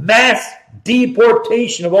about mass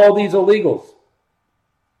deportation of all these illegals.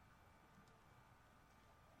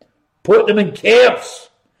 Putting them in camps,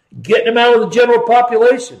 getting them out of the general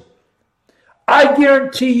population. I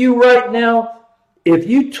guarantee you right now, if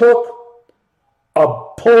you took a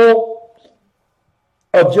poll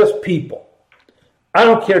of just people, I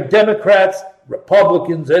don't care, Democrats,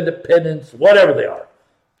 Republicans, Independents, whatever they are,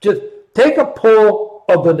 just take a poll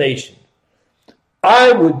of the nation.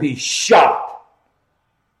 I would be shocked.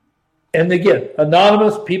 And again,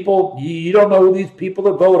 anonymous people, you don't know who these people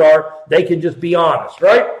that vote are. They can just be honest,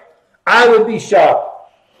 right? I would be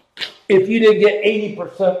shocked if you didn't get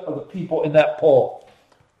 80% of the people in that poll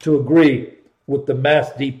to agree with the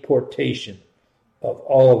mass deportation of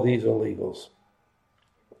all of these illegals.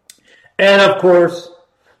 And of course,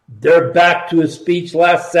 they're back to his speech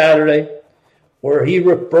last Saturday where he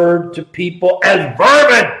referred to people as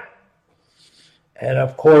vermin. And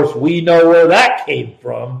of course, we know where that came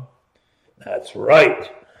from. That's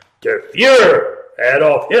right. Der Fuhrer,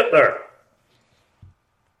 Adolf Hitler.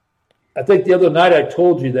 I think the other night I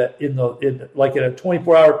told you that in a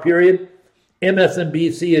 24-hour period,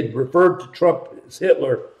 MSNBC had referred to Trump as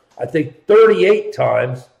Hitler, I think 38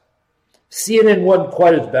 times. CNN wasn't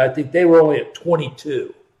quite as bad. I think they were only at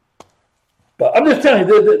 22. But I'm just telling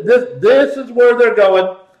you, this is where they're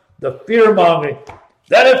going, the fear-mongering.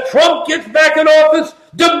 That if Trump gets back in office,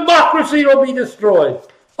 democracy will be destroyed.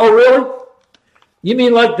 Oh, really? You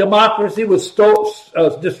mean like democracy was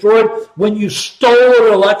destroyed when you stole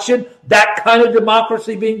an election? That kind of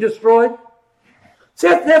democracy being destroyed? See,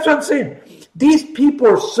 that's what I'm saying. These people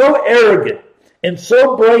are so arrogant and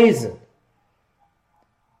so brazen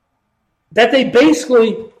that they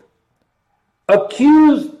basically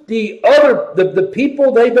accuse the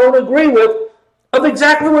people they don't agree with of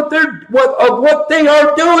exactly what they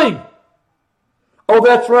are doing. Oh,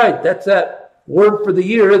 that's right. That's that word for the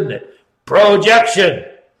year, isn't it? Projection.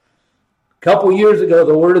 A couple years ago,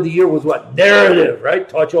 the word of the year was what? Narrative, right?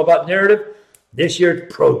 Taught you all about narrative. This year,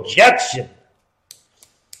 it's projection.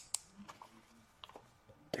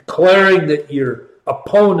 Declaring that your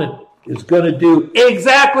opponent is going to do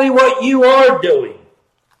exactly what you are doing.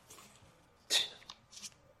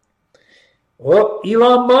 Well,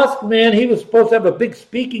 Elon Musk, man, he was supposed to have a big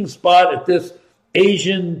speaking spot at this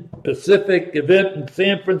Asian Pacific event in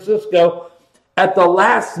San Francisco. At the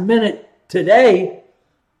last minute today,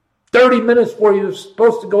 30 minutes before he was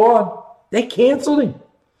supposed to go on, they canceled him.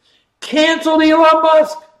 Canceled Elon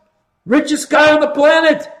Musk, richest guy on the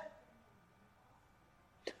planet.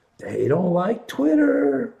 They don't like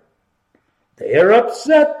Twitter. They are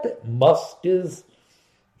upset that Musk is,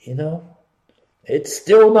 it's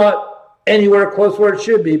still not anywhere close where it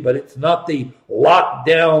should be, but it's not the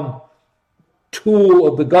lockdown tool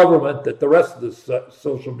of the government that the rest of the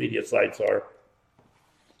social media sites are.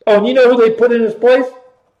 Oh, and you know who they put in his place?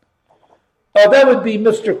 That would be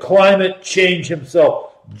Mr. Climate Change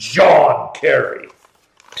himself, John Kerry.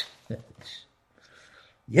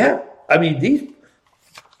 Yeah, I mean,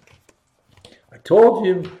 I told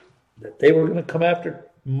you that they were going to come after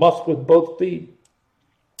Musk with both feet.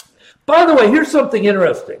 By the way, here's something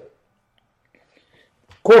interesting.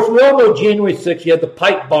 Of course, we all know January 6th, you had the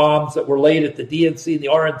pipe bombs that were laid at the DNC and the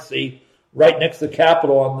RNC right next to the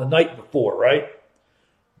Capitol on the night before, right?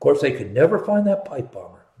 Of course, they could never find that pipe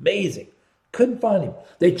bomber. Amazing. Couldn't find him.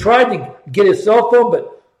 They tried to get his cell phone,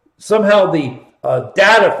 but somehow the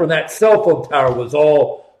data from that cell phone tower was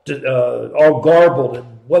all garbled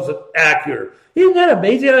and wasn't accurate. Isn't that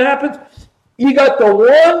amazing how it happens? You got the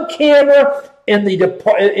one camera in the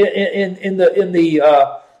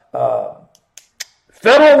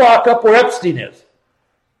federal lockup where Epstein is.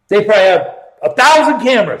 They probably have 1,000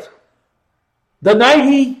 cameras. The night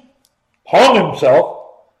he hung himself,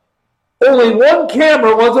 only one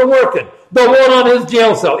camera wasn't working. The one on his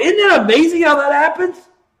jail cell. Isn't it amazing how that happens?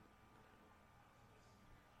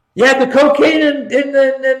 You had the cocaine at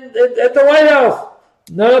the White House.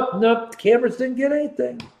 Nope. The cameras didn't get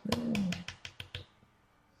anything.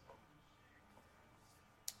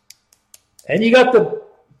 And you got the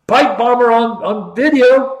pipe bomber on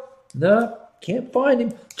video. No, can't find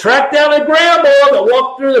him. Track down a grandma that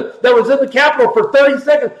walked through that was in the Capitol for 30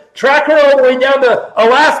 seconds. Track her all the way down to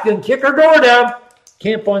Alaska and kick her door down.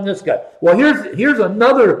 Can't find this guy. Well, here's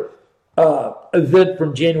another event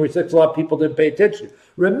from January 6th. A lot of people didn't pay attention to.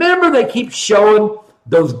 Remember, they keep showing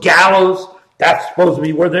those gallows. That's supposed to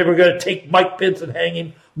be where they were going to take Mike Pence and hang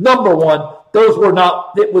him. Number one,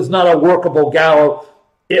 it was not a workable gallows.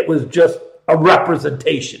 It was just a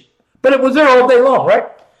representation. But it was there all day long, right?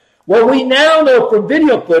 Well, we now know from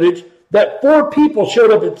video footage that 4 people showed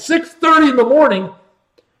up at 6:30 in the morning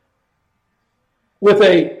with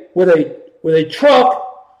a truck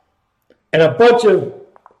and a bunch of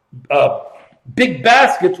big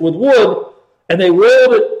baskets with wood, and they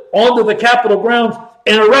rolled it onto the Capitol grounds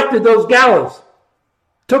and erected those gallows.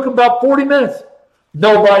 Took them about 40 minutes.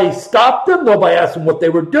 Nobody stopped them. Nobody asked them what they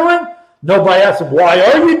were doing. Nobody asked them, why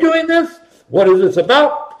are you doing this? What is this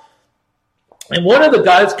about? And one of the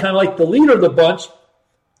guys, kind of like the leader of the bunch,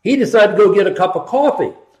 he decided to go get a cup of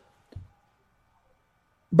coffee.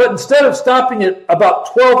 But instead of stopping at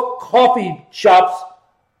about 12 coffee shops,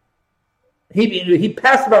 he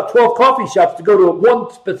passed about 12 coffee shops to go to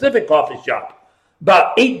one specific coffee shop,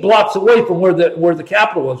 about 8 blocks away from where the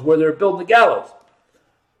Capitol was, where they were building the gallows.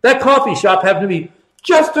 That coffee shop happened to be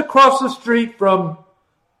just across the street from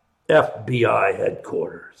FBI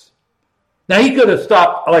headquarters. Now, he could have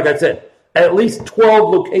stopped, like I said, at least 12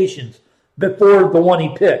 locations before the one he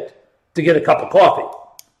picked to get a cup of coffee.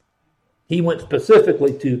 He went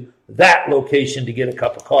specifically to that location to get a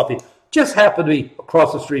cup of coffee. Just happened to be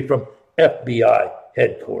across the street from FBI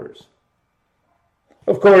headquarters.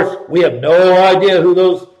 Of course, we have no idea who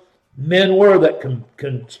those men were that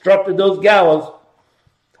constructed those gallows.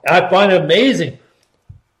 I find it amazing.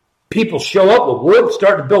 People show up with wood,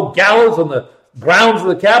 start to build gallows on the grounds of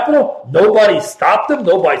the Capitol. Nobody stopped them.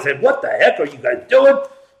 Nobody said, what the heck are you guys doing?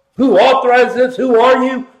 Who authorized this? Who are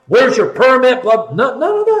you? Where's your permit? None of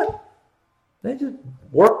that. They just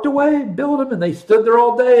worked away and built them, and they stood there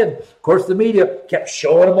all day. And, of course, the media kept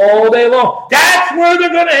showing them all day long. That's where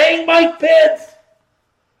they're going to hang Mike Pence.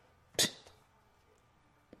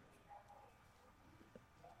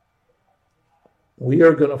 We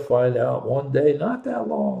are going to find out one day, not that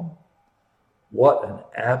long, what an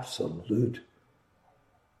absolute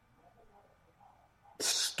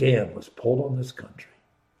scam was pulled on this country.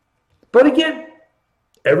 But again,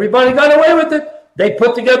 everybody got away with it. They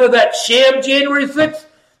put together that sham January 6th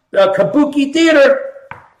kabuki theater.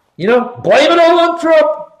 Blame it all on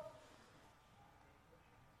Trump.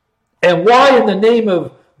 And why in the name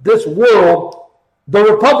of this world, the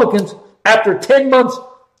Republicans, after 10 months,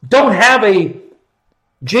 don't have a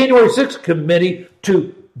January 6th committee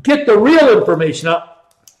to get the real information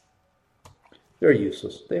out? They're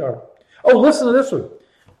useless. They are. Oh, listen to this one.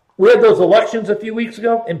 We had those elections a few weeks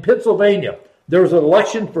ago in Pennsylvania. There was an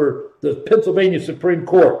election for the Pennsylvania Supreme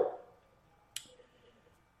Court.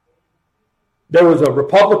 There was a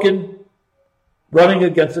Republican running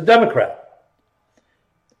against a Democrat.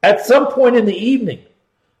 At some point in the evening,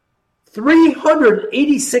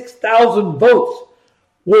 386,000 votes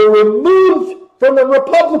were removed from the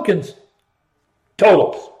Republicans'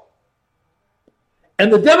 totals.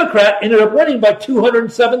 And the Democrat ended up winning by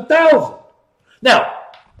 207,000. Now,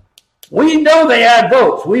 we know they add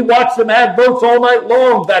votes. We watched them add votes all night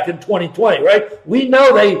long back in 2020, right? We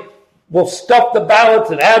know they will stuff the ballots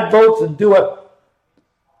and add votes and do it.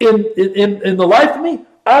 In the life of me,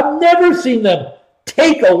 I've never seen them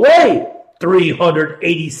take away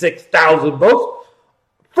 386,000 votes.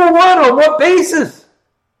 For what? On what basis?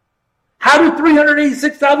 How do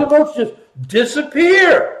 386,000 votes just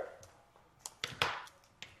disappear?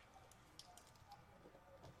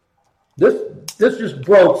 This just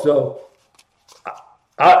broke, so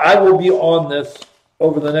I will be on this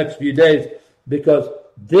over the next few days because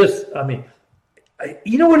this,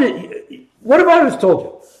 you know what have I always told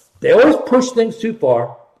you? They always push things too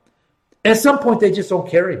far. At some point, they just don't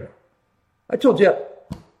care anymore. I told you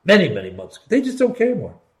many, many months ago. They just don't care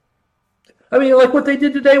anymore. I mean, like what they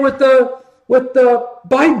did today with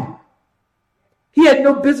Biden. He had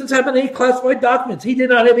no business having any classified documents. He did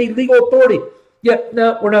not have any legal authority. Yet,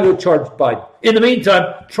 no, we're not going to charge Biden. In the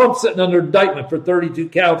meantime, Trump's sitting under indictment for 32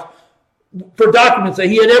 counts for documents that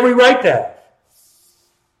he had every right to have.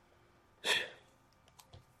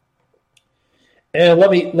 And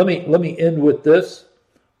let me end with this.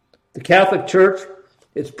 The Catholic Church,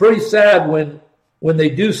 it's pretty sad when they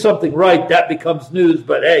do something right, that becomes news.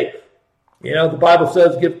 But hey, the Bible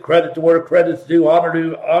says give credit to where credit's due,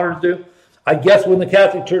 honor due. I guess when the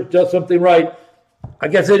Catholic Church does something right, I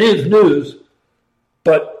guess it is news.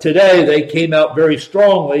 But today they came out very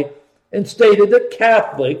strongly and stated that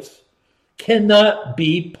Catholics cannot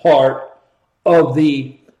be part of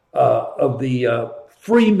the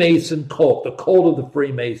Freemason cult, the cult of the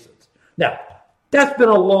Freemasons. Now, that's been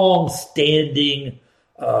a long-standing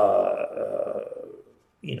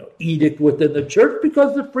edict within the church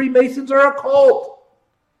because the Freemasons are a cult.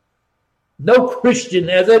 No Christian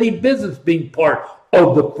has any business being part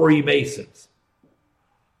of the Freemasons.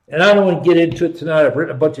 And I don't want to get into it tonight. I've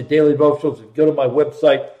written a bunch of daily devotionals. If you go to my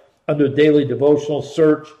website under daily devotional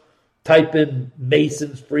search, type in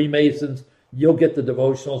Masons, Freemasons, you'll get the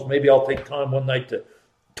devotionals. Maybe I'll take time one night to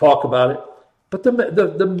talk about it. But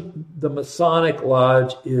the Masonic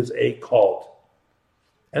Lodge is a cult.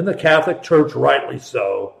 And the Catholic Church, rightly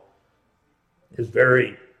so, is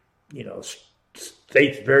very,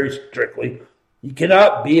 states very strictly, you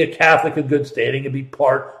cannot be a Catholic in good standing and be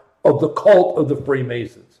part of the cult of the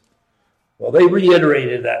Freemasons. Well, they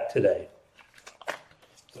reiterated that today.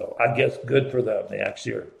 So I guess good for them. They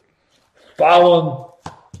actually are following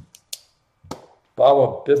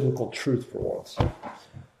biblical truth for once.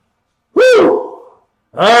 Woo!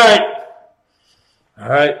 All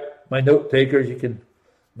right. My note takers, you can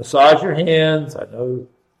massage your hands. I know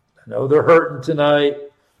they're hurting tonight,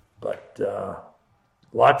 but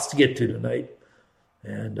lots to get to tonight.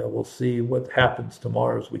 And we'll see what happens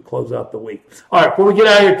tomorrow as we close out the week. All right, before we get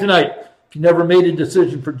out of here tonight, if you never made a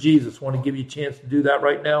decision for Jesus, I want to give you a chance to do that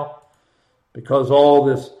right now. Because all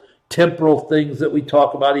this temporal things that we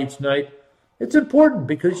talk about each night, it's important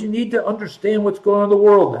because you need to understand what's going on in the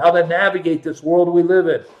world, how to navigate this world we live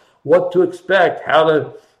in, what to expect, how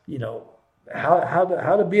to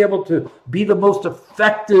be able to be the most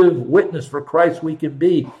effective witness for Christ we can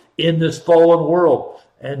be in this fallen world.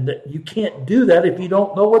 And you can't do that if you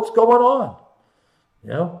don't know what's going on.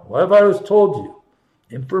 What have I always told you?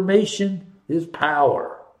 Information is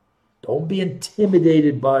power. Don't be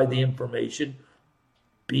intimidated by the information.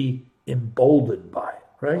 Be emboldened by it,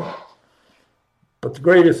 right? But the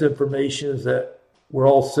greatest information is that we're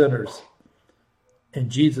all sinners. And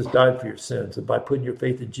Jesus died for your sins. And by putting your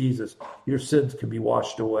faith in Jesus, your sins can be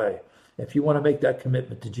washed away. If you want to make that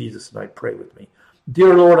commitment to Jesus tonight, pray with me.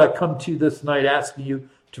 Dear Lord, I come to you this night asking you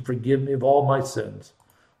to forgive me of all my sins.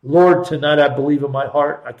 Lord, tonight I believe in my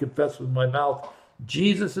heart. I confess with my mouth,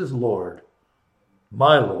 Jesus is Lord, and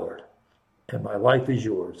my life is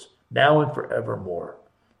yours, now and forevermore.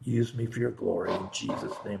 Use me for your glory. In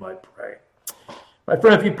Jesus' name I pray. My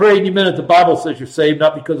friend, if you prayed and you meant it, the Bible says you're saved,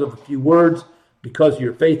 not because of a few words, because of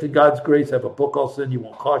your faith in God's grace. I have a book I'll send you,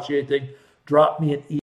 won't cost you anything. Drop me an email.